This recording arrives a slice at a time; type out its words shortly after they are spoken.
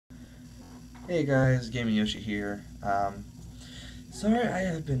Hey guys, Gaming Yoshi here. Sorry I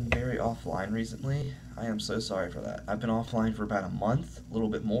have been very offline recently. I am so sorry for that. I've been offline for about a month, a little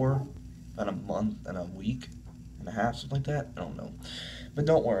bit more, about a month and a week and a half, something like that. I don't know. But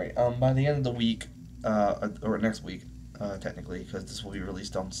don't worry, by the end of the week, or next week, technically, because this will be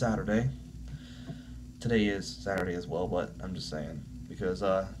released on Saturday. Today is Saturday as well, but I'm just saying, because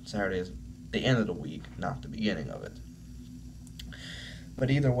Saturday is the end of the week, not the beginning of it. But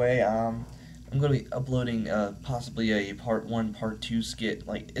either way, I'm going to be uploading possibly a part 1, part 2 skit.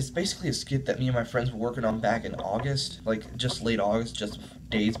 Like, it's basically a skit that me and my friends were working on back in August, like just late August, just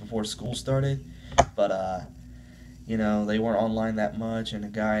days before school started. But you know, they weren't online that much, and a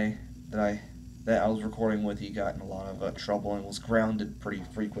guy that I was recording with, he got in a lot of trouble and was grounded pretty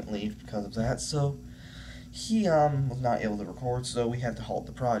frequently because of that. So he was not able to record, so we had to halt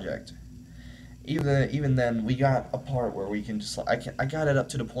the project. Even then, we got a part where we can just I got it up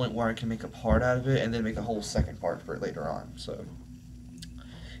to the point where I can make a part out of it and then make a whole second part for it later on. So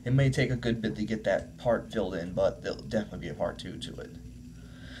it may take a good bit to get that part filled in, but there'll definitely be a part 2 to it.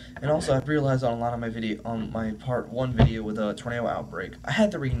 And also, I've realized on a lot of my my part 1 video with a tornado outbreak, I had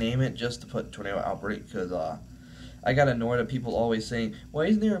to rename it just to put tornado outbreak because I got annoyed at people always saying, "Why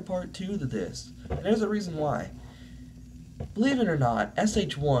isn't there a part 2 to this?" And there's a reason why. Believe it or not,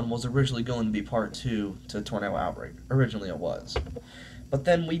 SH1 was originally going to be part 2 to Tornado Outbreak. Originally it was. But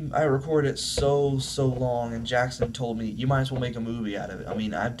then I recorded it so long, and Jackson told me, you might as well make a movie out of it. I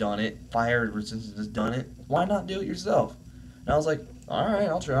mean, I've done it. Fire Resistance has done it. Why not do it yourself? And I was like, alright,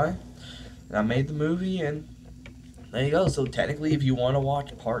 I'll try. And I made the movie, and there you go. So technically, if you want to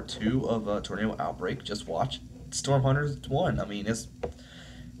watch part 2 of Tornado Outbreak, just watch Storm Hunters 1. I mean,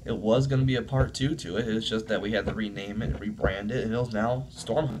 it was going to be a part 2 to it. It's just that we had to rename it and rebrand it, and it was now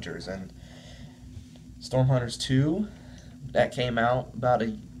Storm Hunters. And Storm Hunters 2, that came out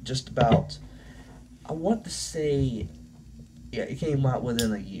I want to say, yeah, it came out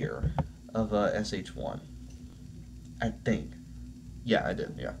within a year of SH1. I think. Yeah, I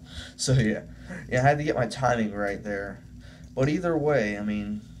did, yeah. So, yeah. Yeah, I had to get my timing right there. But either way, I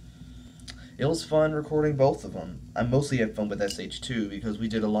mean, it was fun recording both of them. I mostly had fun with SH2 because we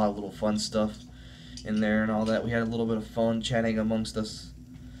did a lot of little fun stuff in there and all that. We had a little bit of fun chatting amongst us.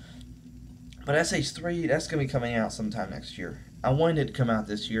 But SH3, that's going to be coming out sometime next year. I wanted it to come out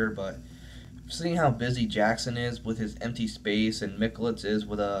this year, but seeing how busy Jackson is with his empty space and Micklitz is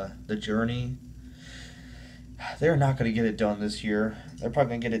with the Journey, they're not going to get it done this year. They're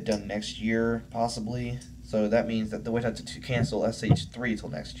probably going to get it done next year, possibly. So that means that they'll have to cancel SH3 till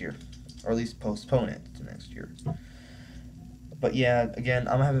next year. Or at least postpone it to next year. But yeah, again,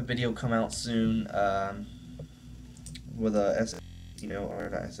 I'm gonna have a video come out soon with or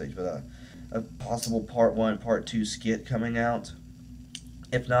not SH, but a possible part 1, part 2 skit coming out.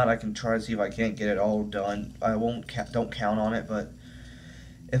 If not, I can try to see if I can't get it all done. I don't count on it, but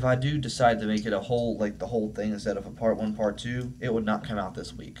if I do decide to make it a whole, like the whole thing instead of a part 1, part 2, it would not come out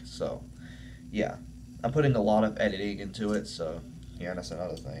this week. So yeah, I'm putting a lot of editing into it. So yeah, that's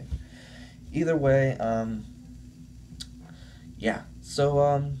another thing. Either way, yeah. So,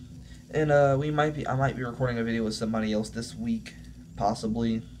 and I might be recording a video with somebody else this week,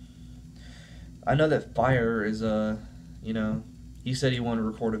 possibly. I know that Fire is he said he wanted to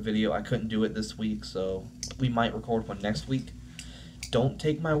record a video. I couldn't do it this week, so we might record one next week. Don't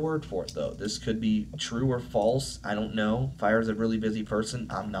take my word for it, though. This could be true or false. I don't know. Fire's a really busy person.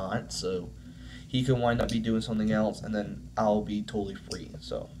 I'm not, so he could wind up be doing something else, and then I'll be totally free.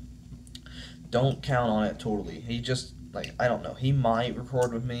 So don't count on it totally. He just, I don't know. He might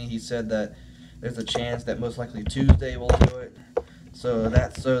record with me. He said that there's a chance that most likely Tuesday we'll do it. So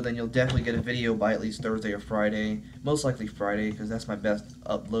then you'll definitely get a video by at least Thursday or Friday. Most likely Friday, because that's my best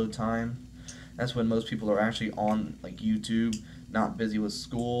upload time. That's when most people are actually on, YouTube, not busy with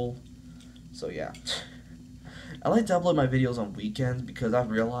school. So yeah. I like to upload my videos on weekends because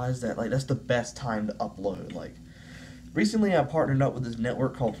I've realized that, that's the best time to upload. Recently I partnered up with this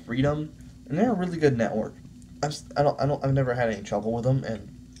network called Freedom, and they're a really good network. I've never had any trouble with them,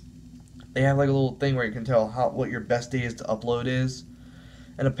 and they have a little thing where you can tell what your best days to upload is.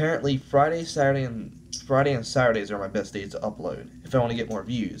 And apparently Friday and Saturdays are my best days to upload if I want to get more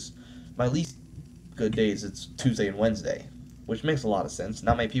views. My least good days it's Tuesday and Wednesday, which makes a lot of sense.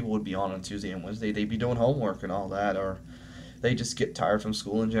 Not many people would be on Tuesday and Wednesday. They'd be doing homework and all that, or they just get tired from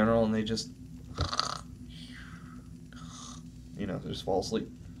school in general and they just they just fall asleep.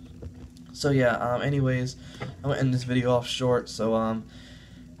 So yeah, anyways, I'm gonna end this video off short. So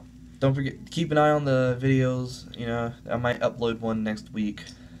don't forget, keep an eye on the videos. I might upload one next week.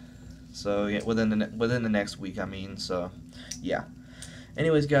 So yeah, within the next week, I mean. So yeah.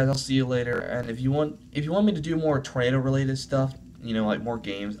 Anyways, guys, I'll see you later. And if you want me to do more tornado related stuff, like more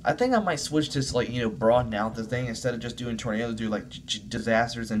games, I think I might switch to like broaden out the thing instead of just doing tornadoes, do like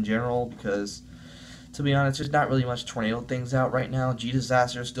disasters in general because to be honest, there's not really much tornado things out right now. G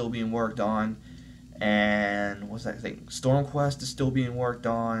Disaster is still being worked on, and what's that thing? Storm Quest is still being worked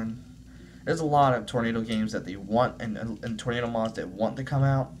on. There's a lot of tornado games that they want and tornado mods that want to come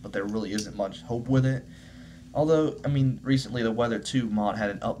out, but there really isn't much hope with it. Although, I mean, recently the Weather 2 mod had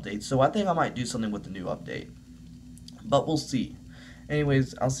an update, so I think I might do something with the new update. But we'll see.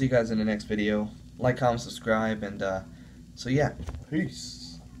 Anyways, I'll see you guys in the next video. Like, comment, subscribe, and so yeah. Peace.